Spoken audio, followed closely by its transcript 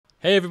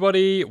Hey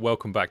everybody,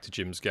 welcome back to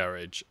Jim's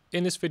Garage.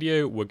 In this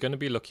video, we're going to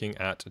be looking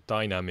at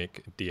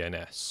Dynamic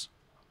DNS.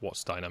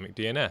 What's Dynamic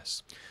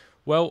DNS?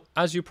 Well,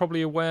 as you're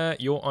probably aware,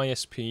 your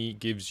ISP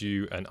gives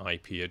you an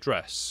IP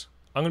address.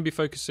 I'm going to be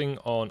focusing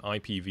on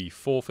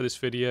IPv4 for this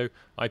video.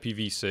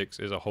 IPv6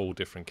 is a whole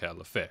different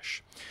kettle of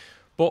fish.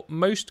 But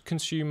most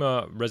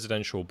consumer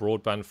residential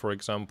broadband, for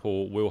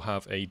example, will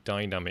have a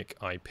dynamic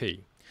IP.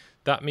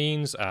 That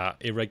means at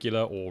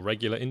irregular or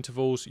regular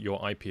intervals,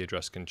 your IP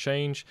address can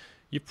change.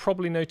 You've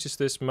probably noticed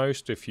this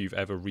most if you've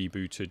ever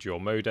rebooted your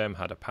modem,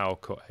 had a power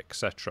cut,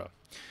 etc.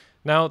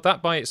 Now,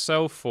 that by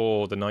itself,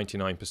 for the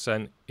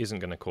 99%, isn't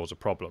going to cause a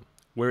problem.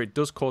 Where it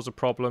does cause a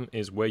problem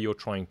is where you're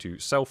trying to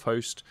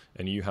self-host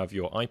and you have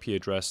your IP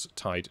address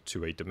tied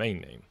to a domain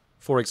name.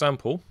 For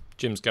example,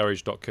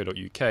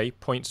 jimsgarage.co.uk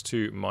points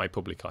to my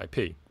public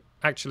IP.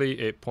 Actually,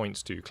 it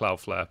points to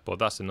Cloudflare, but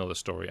that's another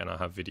story and I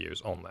have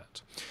videos on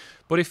that.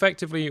 But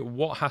effectively,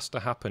 what has to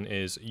happen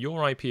is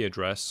your IP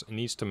address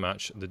needs to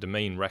match the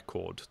domain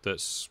record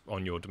that's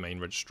on your domain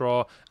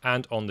registrar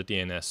and on the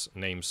DNS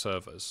name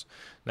servers.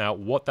 Now,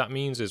 what that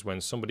means is when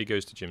somebody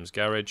goes to Jim's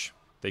Garage,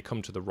 they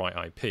come to the right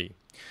IP.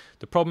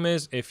 The problem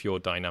is if your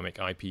dynamic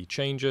IP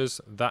changes,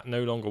 that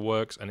no longer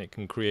works and it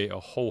can create a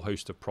whole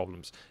host of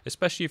problems,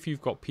 especially if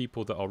you've got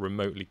people that are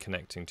remotely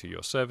connecting to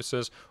your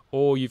services,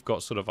 or you've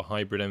got sort of a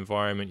hybrid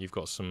environment, you've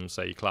got some,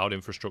 say, cloud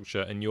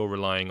infrastructure, and you're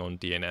relying on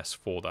DNS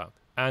for that.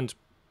 And,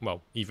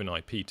 well, even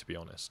IP, to be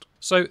honest.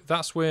 So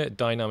that's where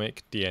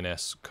Dynamic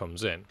DNS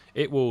comes in.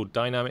 It will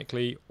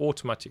dynamically,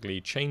 automatically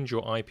change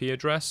your IP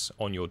address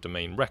on your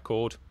domain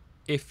record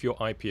if your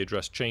IP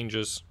address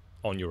changes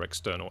on your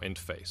external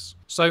interface.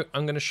 So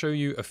I'm going to show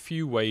you a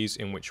few ways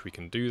in which we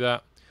can do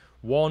that.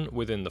 One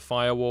within the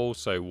firewall,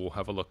 so we'll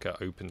have a look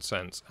at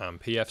OPNSense and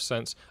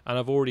pfSense, and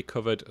I've already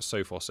covered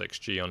Sophos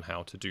XG on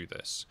how to do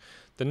this.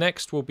 The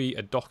next will be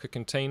a Docker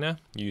container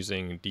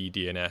using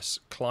DDNS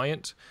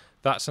client.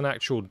 That's an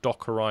actual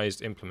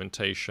Dockerized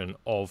implementation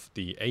of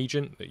the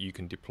agent that you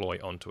can deploy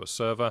onto a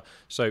server.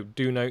 So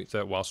do note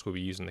that whilst we'll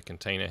be using the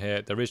container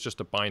here, there is just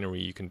a binary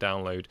you can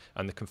download,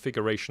 and the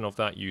configuration of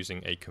that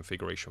using a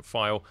configuration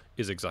file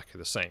is exactly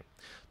the same.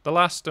 The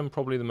last and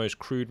probably the most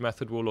crude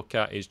method we'll look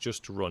at is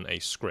just to run a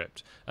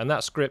script. And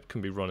that script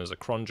can be run as a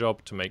cron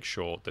job to make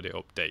sure that it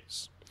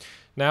updates.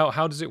 Now,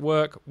 how does it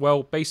work?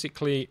 Well,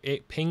 basically,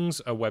 it pings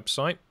a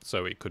website,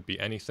 so it could be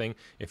anything.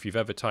 If you've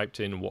ever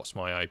typed in "what's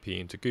my IP"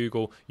 into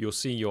Google, you'll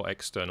see your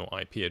external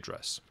IP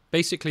address.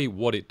 Basically,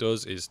 what it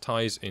does is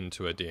ties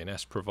into a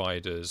DNS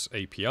provider's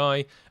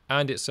API,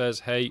 and it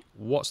says, hey,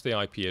 what's the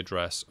IP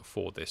address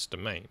for this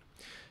domain?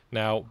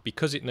 Now,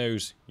 because it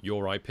knows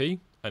your IP,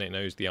 and it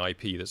knows the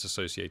IP that's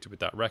associated with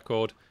that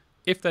record,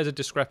 if there's a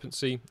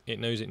discrepancy, it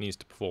knows it needs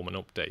to perform an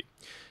update.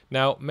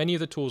 Now, many of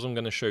the tools I'm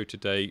going to show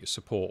today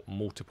support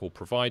multiple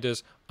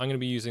providers. I'm going to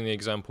be using the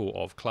example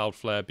of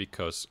Cloudflare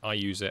because I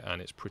use it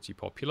and it's pretty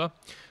popular.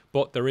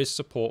 But there is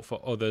support for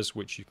others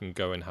which you can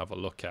go and have a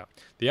look at.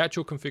 The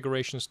actual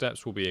configuration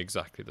steps will be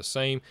exactly the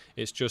same.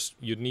 It's just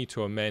you'd need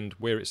to amend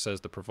where it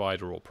says the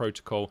provider or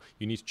protocol.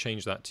 You need to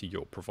change that to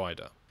your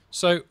provider.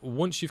 So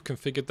once you've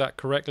configured that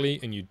correctly,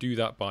 and you do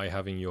that by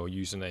having your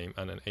username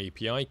and an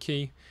API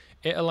key,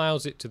 it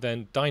allows it to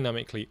then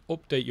dynamically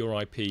update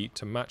your IP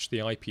to match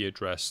the IP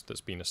address that's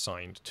been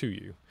assigned to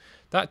you.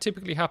 That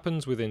typically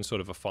happens within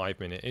sort of a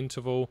 5-minute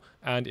interval,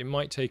 and it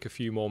might take a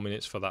few more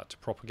minutes for that to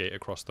propagate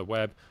across the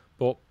web,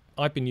 but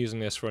I've been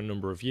using this for a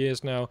number of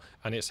years now,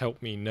 and it's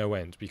helped me no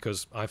end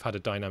because I've had a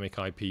dynamic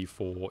IP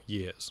for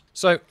years.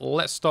 So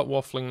let's stop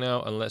waffling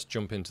now and let's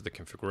jump into the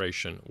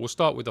configuration. We'll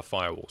start with the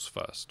firewalls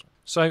first.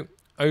 So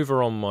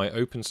over on my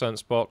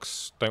OPNSense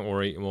box, don't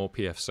worry, more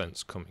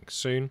pfSense coming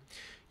soon.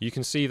 You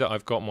can see that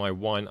I've got my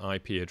one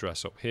IP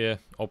address up here,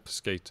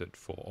 obfuscated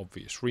for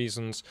obvious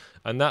reasons,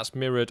 and that's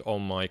mirrored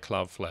on my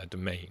Cloudflare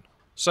domain.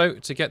 So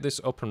to get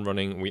this up and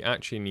running, we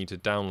actually need to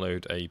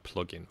download a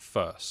plugin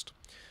first.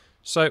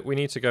 So we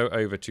need to go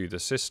over to the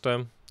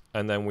system,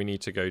 and then we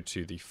need to go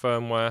to the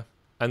firmware,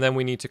 and then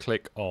we need to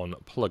click on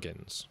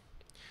plugins.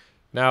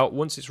 Now,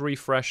 once it's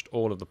refreshed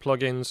all of the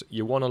plugins,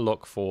 you want to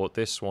look for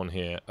this one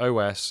here,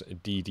 OS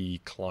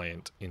DD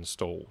Client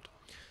installed.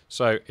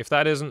 So if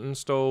that isn't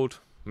installed,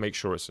 make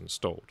sure it's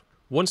installed.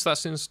 Once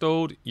that's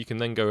installed, you can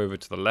then go over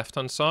to the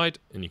left-hand side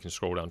and you can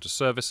scroll down to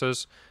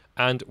services.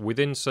 And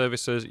within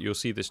services, you'll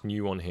see this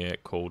new one here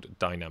called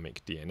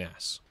Dynamic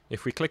DNS.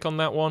 If we click on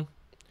that one,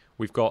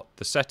 we've got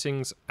the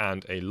settings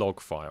and a log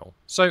file.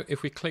 So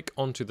if we click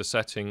onto the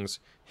settings,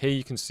 here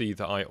you can see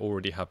that I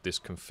already have this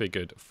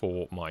configured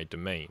for my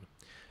domain.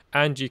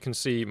 And you can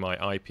see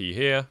my IP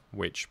here,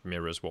 which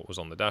mirrors what was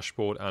on the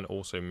dashboard and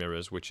also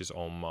mirrors which is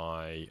on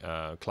my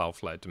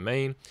Cloudflare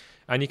domain.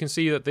 And you can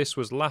see that this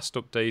was last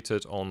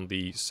updated on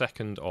the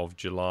 2nd of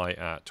July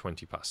at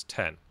 20 past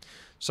 10.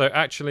 So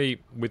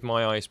actually, with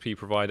my ISP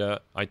provider,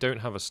 I don't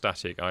have a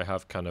static. I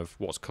have kind of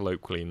what's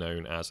colloquially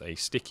known as a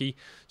sticky.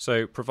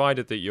 So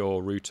provided that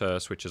your router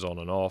switches on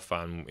and off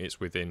and it's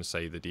within,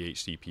 say, the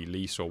DHCP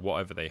lease or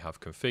whatever they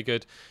have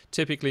configured,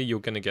 typically you're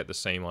going to get the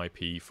same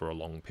IP for a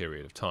long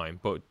period of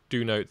time. But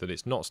do note that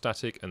it's not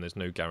static and there's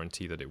no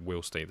guarantee that it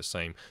will stay the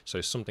same.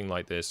 So something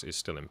like this is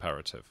still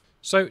imperative.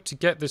 So to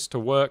get this to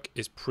work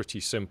is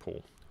pretty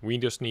simple. We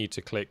just need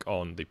to click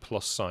on the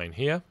plus sign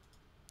here,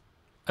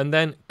 and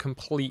then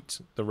complete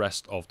the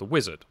rest of the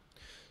wizard.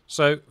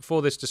 So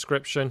for this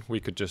description, we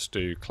could just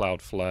do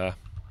Cloudflare.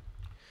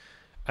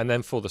 And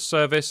then for the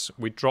service,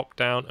 we drop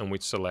down and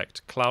we'd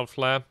select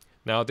Cloudflare.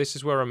 Now this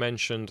is where I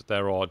mentioned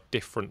there are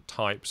different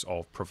types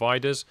of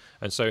providers.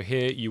 And so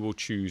here you will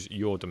choose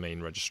your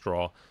domain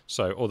registrar.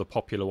 So other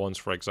popular ones,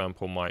 for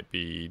example, might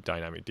be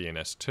Dynamic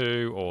DNS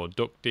 2 or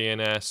Duck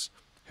DNS,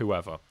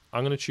 whoever.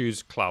 I'm going to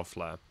choose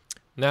Cloudflare.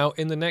 Now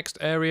in the next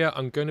area,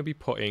 I'm going to be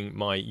putting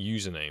my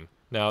username.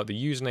 Now, the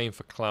username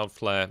for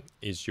Cloudflare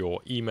is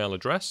your email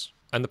address,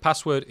 and the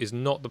password is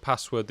not the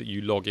password that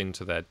you log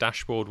into their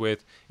dashboard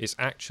with. It's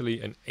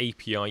actually an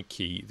API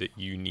key that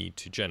you need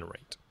to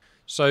generate.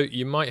 So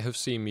you might have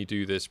seen me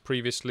do this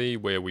previously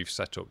where we've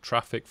set up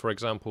traffic, for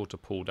example, to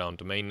pull down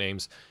domain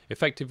names.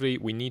 Effectively,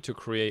 we need to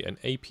create an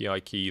API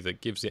key that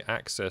gives it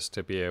access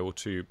to be able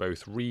to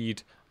both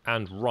read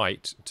and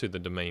write to the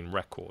domain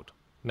record.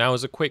 Now,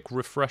 as a quick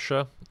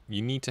refresher,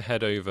 you need to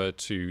head over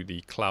to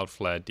the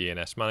Cloudflare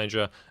DNS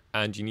Manager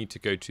and you need to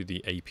go to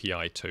the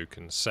API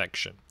token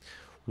section.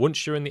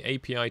 Once you're in the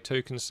API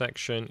token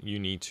section, you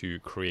need to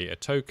create a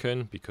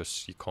token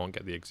because you can't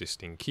get the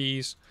existing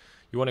keys.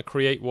 You want to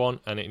create one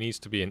and it needs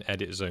to be an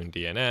edit zone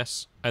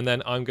DNS. And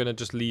then I'm going to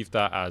just leave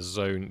that as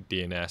zone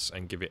DNS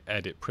and give it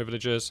edit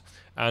privileges.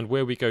 And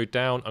where we go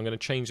down, I'm going to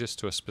change this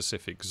to a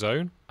specific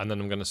zone. And then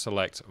I'm going to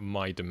select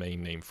my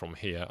domain name from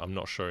here. I'm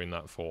not showing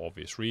that for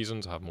obvious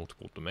reasons. I have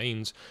multiple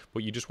domains,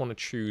 but you just want to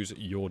choose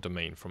your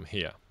domain from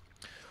here.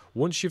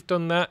 Once you've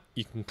done that,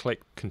 you can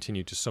click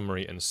continue to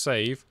summary and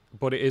save,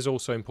 but it is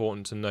also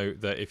important to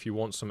note that if you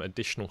want some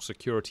additional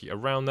security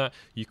around that,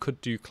 you could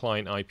do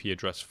client IP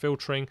address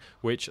filtering,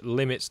 which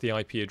limits the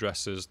IP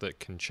addresses that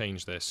can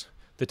change this.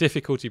 The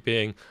difficulty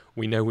being,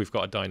 we know we've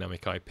got a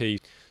dynamic IP,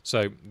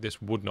 so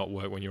this would not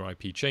work when your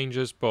IP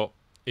changes, but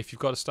if you've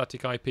got a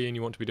static IP and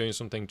you want to be doing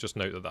something, just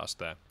note that that's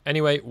there.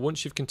 Anyway,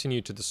 once you've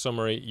continued to the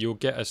summary, you'll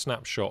get a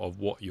snapshot of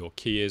what your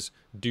key is.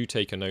 Do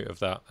take a note of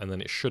that, and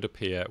then it should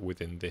appear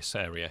within this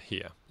area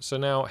here. So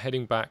now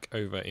heading back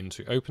over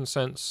into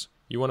OPNSense,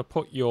 you want to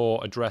put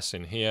your address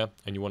in here,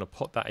 and you want to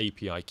put that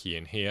API key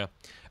in here,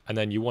 and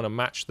then you want to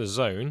match the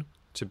zone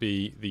to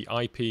be the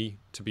IP,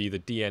 to be the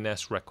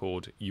DNS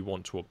record you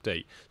want to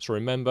update. So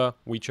remember,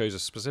 we chose a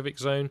specific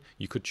zone.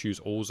 You could choose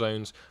all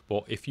zones,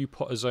 but if you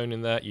put a zone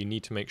in there, you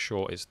need to make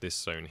sure it's this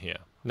zone here.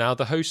 Now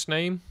the host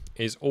name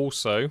is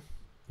also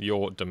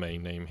your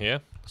domain name here.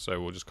 So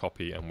we'll just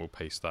copy and we'll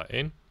paste that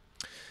in.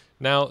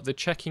 Now the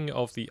checking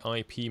of the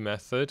IP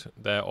method,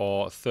 there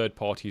are third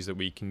parties that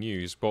we can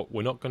use, but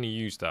we're not going to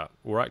use that.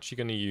 We're actually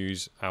going to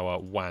use our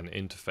WAN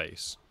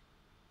interface.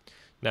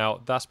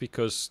 Now, that's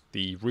because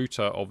the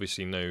router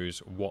obviously knows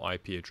what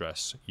IP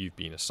address you've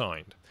been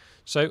assigned.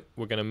 So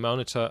we're going to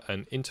monitor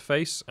an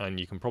interface, and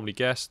you can probably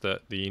guess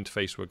that the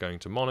interface we're going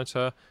to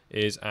monitor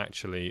is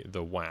actually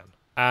the WAN.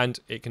 And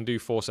it can do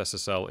force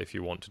SSL if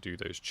you want to do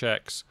those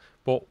checks.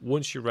 But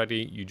once you're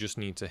ready, you just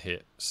need to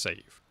hit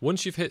save.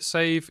 Once you've hit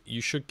save,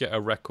 you should get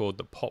a record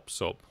that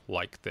pops up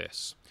like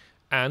this.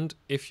 And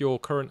if your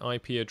current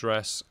IP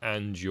address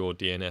and your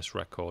DNS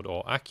record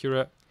are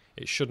accurate,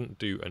 it shouldn't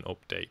do an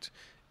update.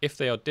 If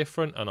they are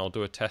different, and I'll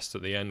do a test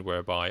at the end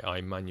whereby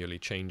I manually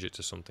change it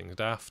to something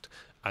daft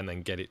and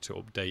then get it to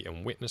update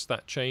and witness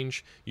that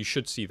change, you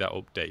should see that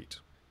update.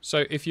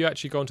 So if you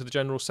actually go into the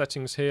general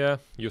settings here,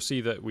 you'll see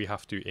that we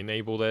have to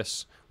enable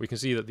this. We can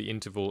see that the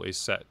interval is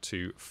set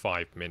to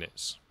 5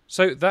 minutes.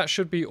 So that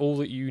should be all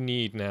that you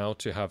need now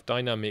to have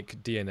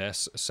dynamic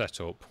DNS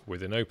set up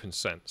within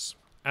OPNSense.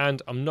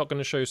 And I'm not going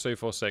to show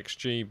Sophos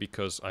XG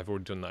because I've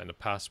already done that in the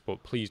past,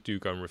 but please do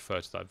go and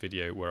refer to that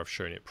video where I've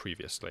shown it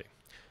previously.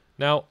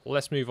 Now,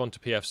 let's move on to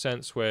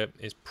pfSense, where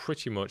it's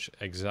pretty much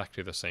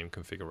exactly the same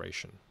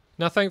configuration.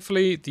 Now,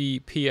 thankfully, the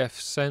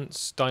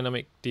pfSense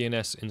dynamic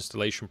DNS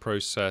installation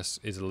process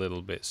is a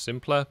little bit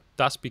simpler.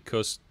 That's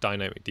because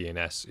dynamic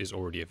DNS is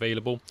already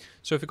available.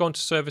 So if we go into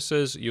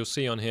services, you'll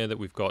see on here that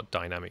we've got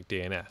dynamic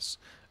DNS.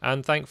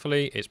 And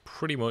thankfully, it's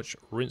pretty much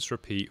rinse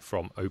repeat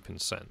from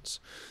OPNSense.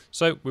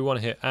 So we want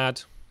to hit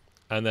add.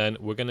 And then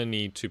we're going to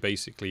need to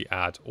basically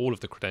add all of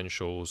the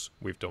credentials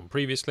we've done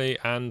previously,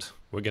 and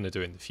we're going to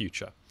do in the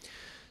future.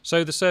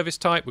 So the service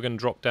type, we're going to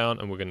drop down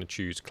and we're going to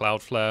choose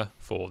Cloudflare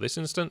for this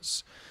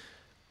instance.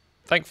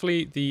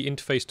 Thankfully, the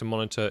interface to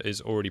monitor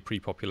is already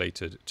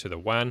pre-populated to the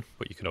WAN,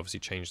 but you can obviously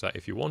change that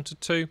if you wanted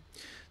to.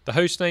 The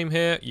host name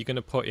here, you're going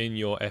to put in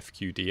your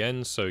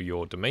FQDN, so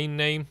your domain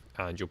name,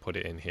 and you'll put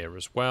it in here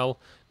as well.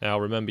 Now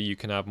remember, you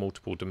can add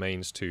multiple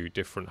domains to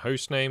different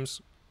host names.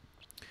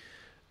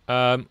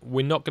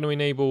 We're not going to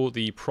enable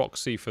the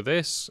proxy for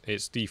this.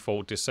 It's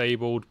default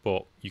disabled,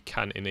 but you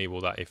can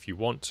enable that if you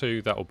want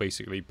to. That will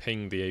basically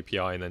ping the API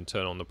and then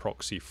turn on the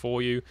proxy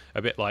for you,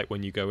 a bit like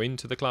when you go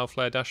into the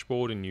Cloudflare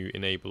dashboard and you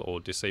enable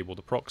or disable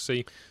the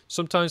proxy.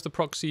 Sometimes the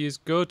proxy is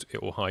good,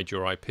 it will hide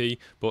your IP,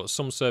 but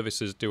some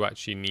services do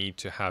actually need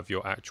to have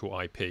your actual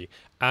IP,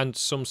 and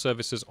some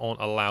services aren't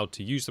allowed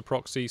to use the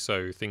proxy,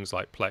 so things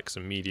like Plex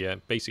and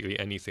media, basically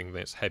anything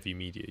that's heavy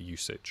media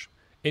usage.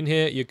 In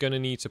here, you're going to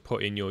need to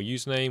put in your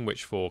username,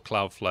 which for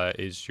Cloudflare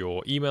is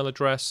your email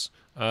address.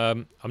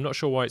 I'm not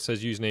sure why it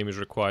says username is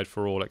required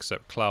for all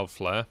except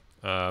Cloudflare.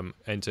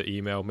 Enter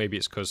email. Maybe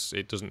it's because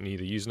it doesn't need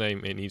a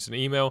username, it needs an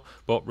email.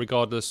 But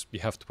regardless,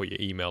 you have to put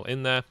your email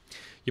in there.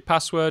 Your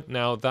password,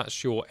 now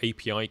that's your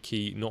API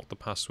key, not the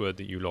password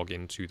that you log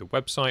into the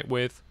website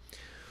with.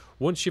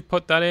 Once you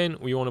put that in,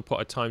 we want to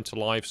put a time to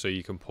live, so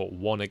you can put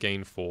 1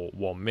 again for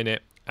 1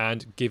 minute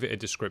and give it a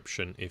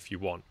description if you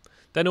want.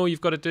 Then all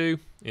you've got to do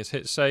is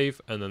hit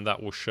save, and then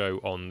that will show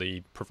on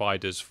the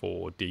providers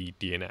for the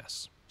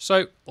DNS.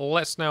 So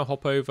let's now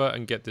hop over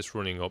and get this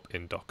running up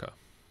in Docker.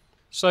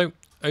 So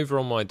over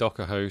on my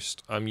Docker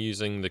host, I'm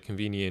using the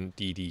convenient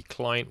DD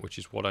client, which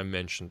is what I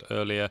mentioned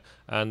earlier,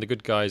 and the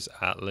good guys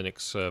at Linux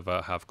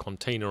Server have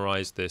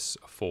containerized this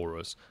for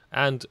us.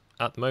 And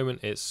at the moment,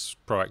 it's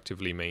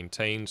proactively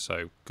maintained,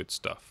 so good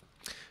stuff.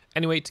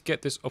 Anyway, to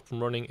get this up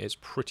and running, it's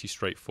pretty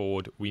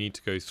straightforward. We need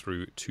to go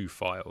through 2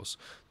 files.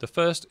 The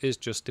first is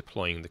just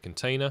deploying the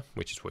container,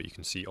 which is what you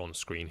can see on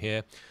screen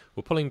here.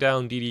 We're pulling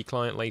down DD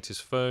client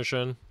latest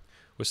version.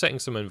 We're setting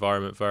some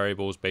environment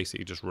variables,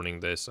 basically just running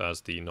this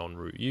as the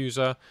non-root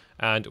user,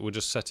 and we're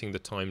just setting the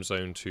time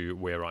zone to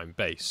where I'm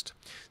based.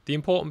 The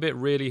important bit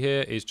really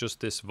here is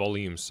just this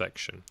volume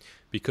section,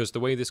 because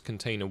the way this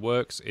container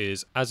works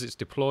is as it's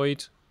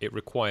deployed, it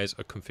requires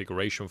a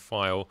configuration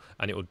file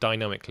and it will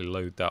dynamically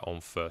load that on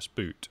first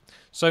boot.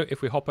 So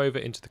if we hop over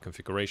into the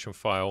configuration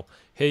file,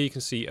 here you can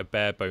see a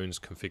bare bones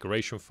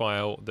configuration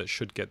file that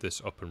should get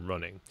this up and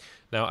running.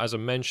 Now, as I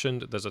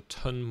mentioned, there's a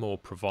ton more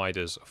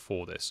providers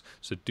for this,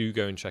 so do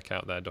go and check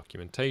out their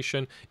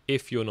documentation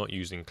if you're not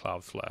using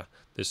Cloudflare.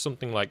 There's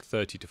something like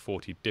 30 to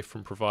 40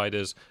 different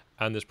providers,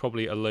 and there's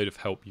probably a load of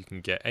help you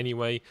can get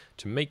anyway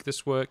to make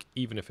this work,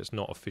 even if it's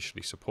not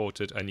officially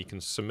supported, and you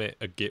can submit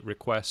a Git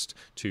request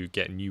to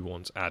get new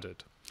ones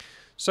added.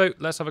 So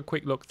let's have a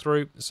quick look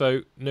through.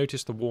 So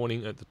notice the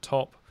warning at the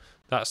top.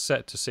 That's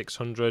set to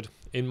 600.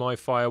 In my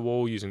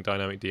firewall using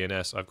Dynamic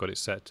DNS, I've got it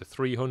set to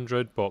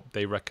 300, but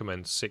they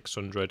recommend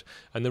 600.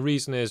 And the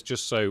reason is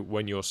just so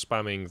when you're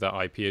spamming that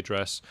IP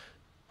address,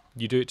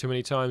 you do it too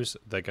many times,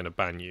 they're going to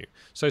ban you.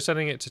 So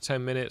setting it to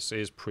 10 minutes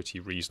is pretty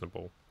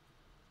reasonable.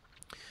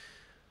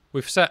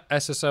 We've set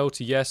SSL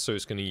to yes, so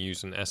it's going to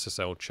use an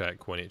SSL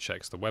check when it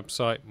checks the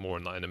website. More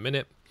on that in a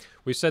minute.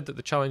 We've said that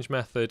the challenge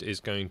method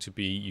is going to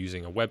be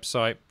using a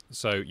website,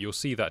 so you'll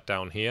see that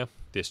down here,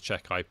 this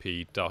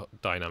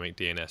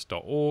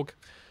checkip.dynamicdns.org.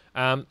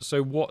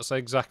 So what's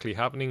exactly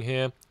happening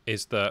here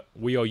is that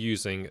we are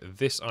using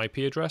this IP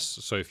address,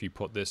 so if you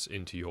put this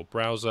into your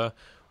browser,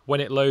 when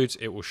it loads,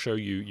 it will show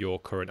you your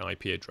current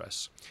IP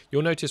address.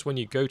 You'll notice when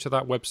you go to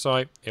that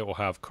website, it will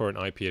have current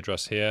IP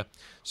address here.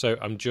 So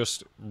I'm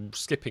just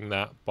skipping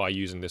that by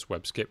using this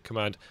web skip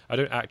command. I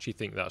don't actually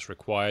think that's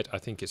required. I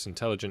think it's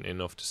intelligent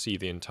enough to see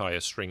the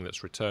entire string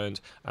that's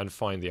returned and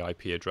find the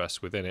IP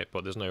address within it,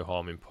 but there's no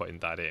harm in putting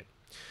that in.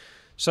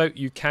 So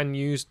you can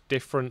use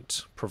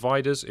different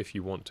providers if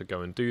you want to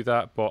go and do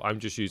that, but I'm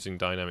just using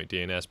Dynamic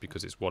DNS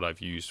because it's what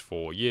I've used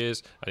for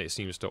years and it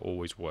seems to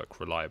always work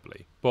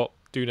reliably. But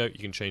do note you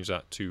can change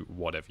that to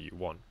whatever you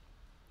want.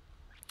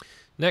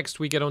 Next,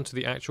 we get onto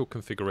the actual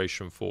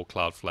configuration for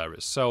Cloudflare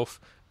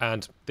itself,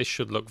 and this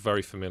should look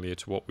very familiar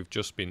to what we've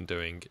just been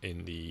doing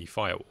in the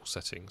firewall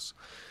settings.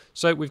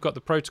 So we've got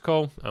the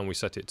protocol and we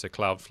set it to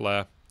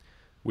Cloudflare.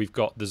 We've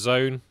got the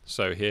zone,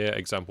 so here,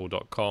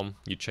 example.com,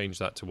 you change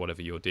that to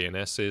whatever your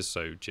DNS is,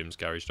 so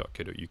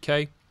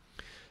jimsgarage.co.uk.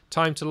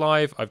 Time to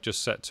live, I've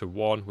just set to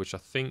 1, which I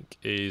think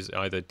is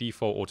either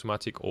default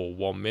automatic or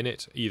 1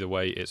 minute. Either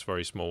way, it's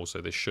very small, so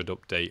this should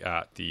update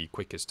at the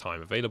quickest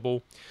time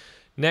available.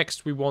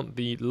 Next, we want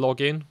the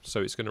login,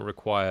 so it's going to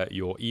require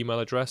your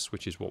email address,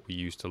 which is what we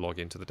use to log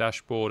into the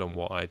dashboard and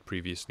what I'd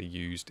previously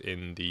used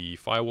in the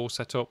firewall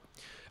setup.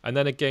 And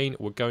then again,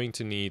 we're going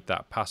to need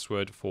that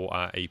password for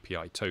our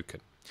API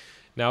token.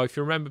 Now, if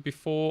you remember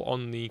before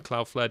on the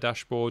Cloudflare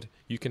dashboard,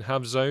 you can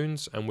have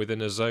zones, and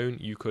within a zone,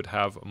 you could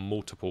have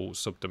multiple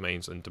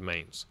subdomains and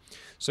domains.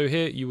 So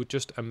here, you would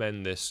just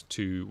amend this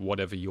to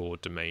whatever your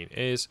domain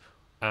is.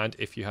 And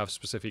if you have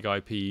specific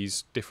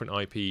IPs, different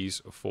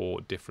IPs for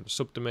different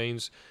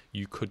subdomains,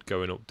 you could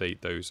go and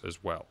update those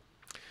as well.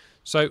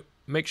 So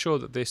make sure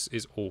that this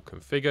is all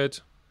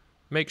configured.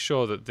 Make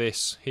sure that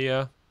this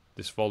here,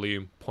 this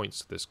volume,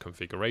 points to this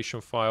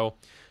configuration file.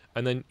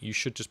 And then you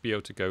should just be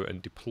able to go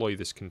and deploy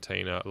this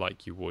container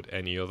like you would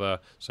any other.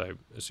 So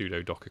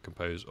sudo docker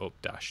compose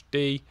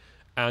up-d,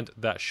 and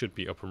that should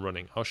be up and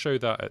running. I'll show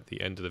that at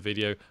the end of the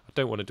video. I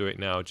don't want to do it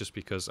now just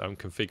because I'm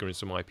configuring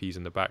some IPs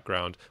in the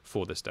background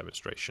for this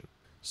demonstration.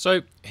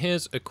 So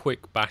here's a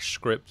quick bash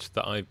script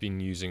that I've been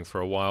using for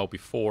a while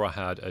before I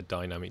had a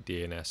dynamic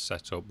DNS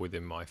set up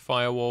within my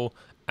firewall,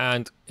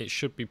 and it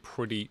should be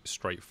pretty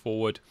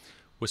straightforward.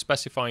 We're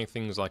specifying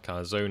things like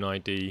our zone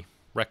ID,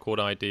 record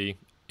ID,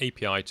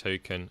 API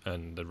token,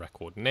 and the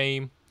record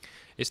name.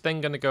 It's then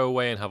going to go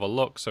away and have a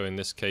look. So in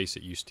this case,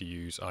 it used to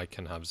use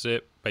ICANN have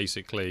zip.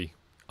 Basically,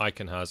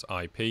 ICANN has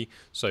IP.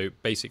 So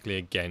basically,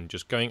 again,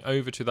 just going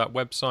over to that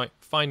website,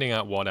 finding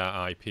out what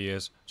our IP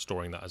is,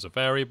 storing that as a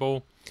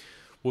variable.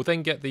 We'll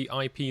then get the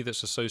IP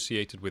that's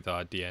associated with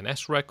our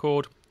DNS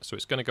record. So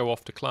it's going to go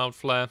off to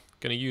Cloudflare,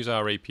 going to use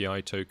our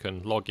API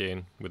token, log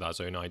in with our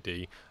zone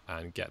ID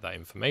and get that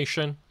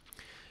information.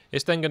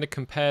 It's then going to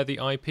compare the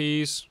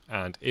IPs,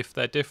 and if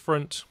they're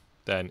different,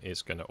 then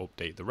it's going to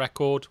update the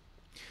record.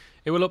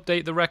 It will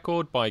update the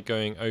record by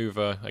going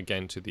over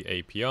again to the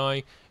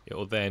API. It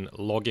will then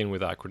log in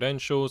with our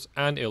credentials,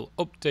 and it'll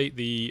update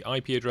the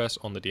IP address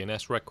on the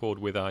DNS record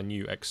with our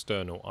new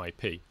external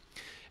IP.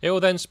 It will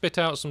then spit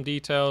out some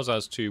details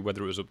as to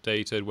whether it was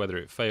updated, whether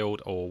it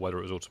failed, or whether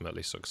it was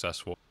ultimately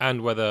successful,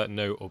 and whether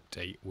no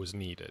update was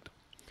needed.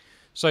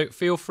 So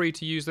feel free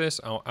to use this.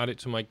 I'll add it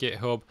to my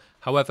GitHub.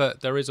 However,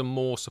 there is a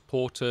more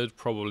supported,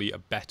 probably a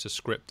better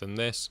script than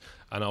this,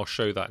 and I'll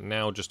show that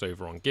now just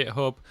over on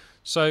GitHub.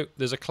 So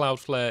there's a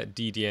Cloudflare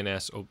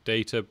DDNS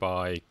updater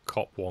by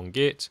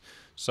cop1git.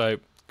 So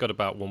got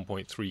about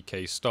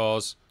 1.3k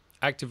stars.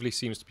 Actively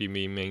seems to be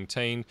being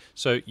maintained,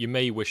 so you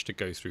may wish to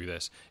go through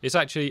this. It's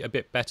actually a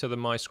bit better than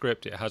my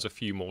script. It has a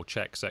few more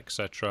checks,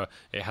 etc.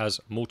 It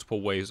has multiple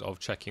ways of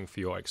checking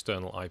for your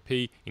external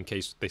IP in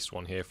case this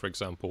one here, for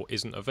example,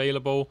 isn't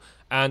available,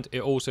 and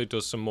it also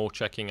does some more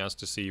checking as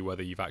to see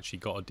whether you've actually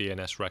got a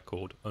DNS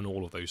record and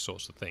all of those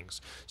sorts of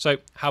things. So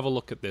have a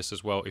look at this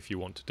as well if you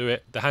want to do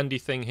it. The handy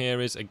thing here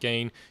is,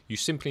 again, you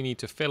simply need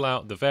to fill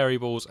out the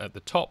variables at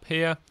the top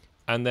here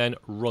and then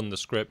run the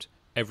script.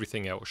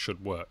 Everything else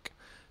should work.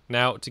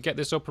 Now, to get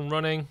this up and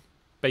running,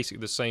 basically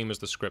the same as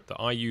the script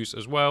that I use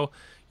as well,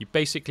 you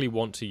basically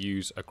want to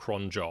use a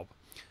cron job.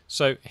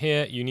 So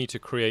here you need to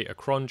create a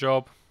cron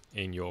job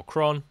in your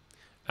cron,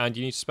 and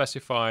you need to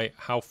specify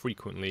how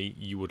frequently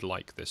you would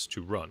like this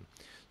to run.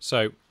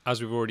 So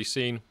as we've already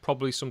seen,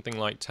 probably something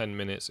like 10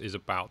 minutes is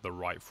about the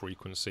right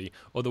frequency.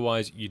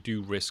 Otherwise, you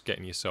do risk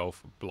getting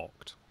yourself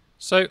blocked.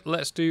 So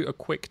let's do a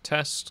quick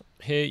test.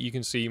 Here you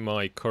can see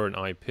my current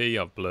IP.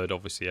 I've blurred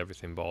obviously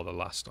everything bar the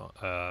last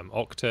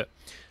octet.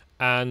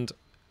 And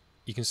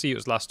you can see it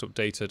was last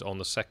updated on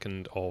the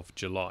 2nd of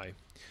July.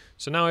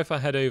 So now if I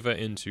head over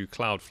into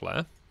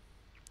Cloudflare,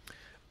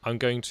 I'm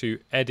going to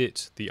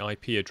edit the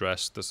IP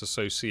address that's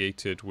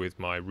associated with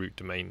my root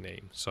domain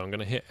name. So I'm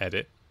going to hit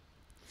edit.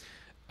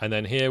 And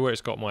then here where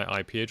it's got my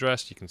IP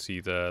address, you can see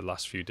the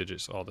last few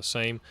digits are the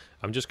same.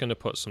 I'm just going to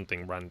put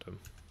something random.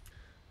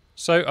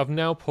 So I've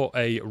now put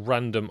a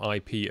random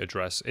IP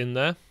address in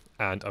there,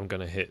 and I'm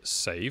going to hit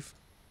save.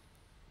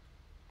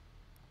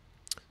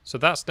 So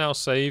that's now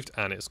saved,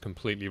 and it's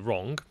completely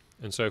wrong.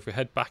 And so if we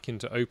head back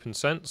into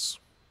OPNSense,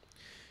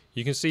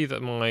 you can see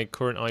that my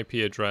current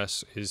IP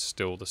address is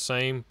still the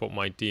same, but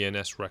my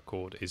DNS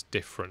record is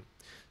different.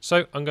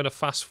 So I'm going to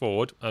fast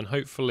forward, and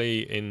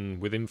hopefully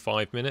within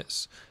 5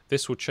 minutes,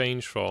 this will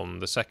change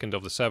from the 2nd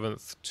of the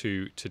 7th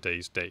to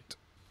today's date.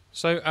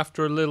 So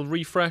after a little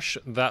refresh,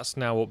 that's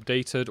now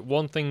updated.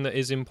 One thing that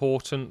is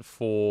important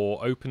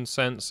for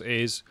OPNSense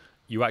is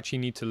you actually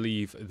need to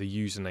leave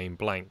the username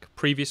blank.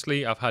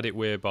 Previously, I've had it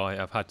whereby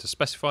I've had to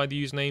specify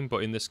the username,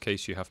 but in this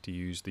case, you have to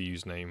use the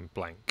username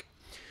blank.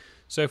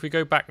 So if we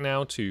go back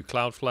now to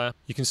Cloudflare,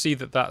 you can see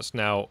that that's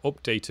now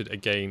updated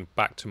again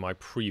back to my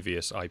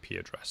previous IP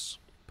address.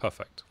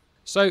 Perfect.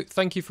 So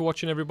thank you for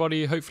watching,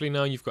 everybody. Hopefully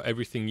now you've got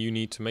everything you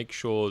need to make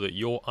sure that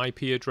your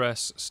IP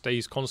address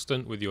stays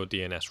constant with your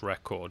DNS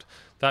record.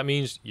 That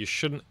means you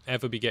shouldn't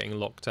ever be getting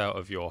locked out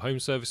of your home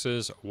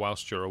services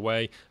whilst you're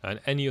away, and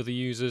any other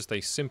users,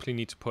 they simply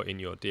need to put in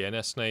your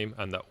DNS name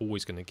and they're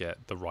always going to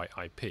get the right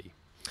IP.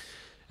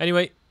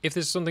 Anyway, if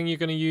this is something you're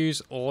going to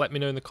use, let me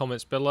know in the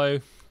comments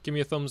below. Give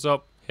me a thumbs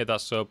up, hit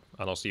that sub,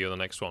 and I'll see you in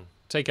the next one.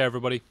 Take care,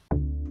 everybody.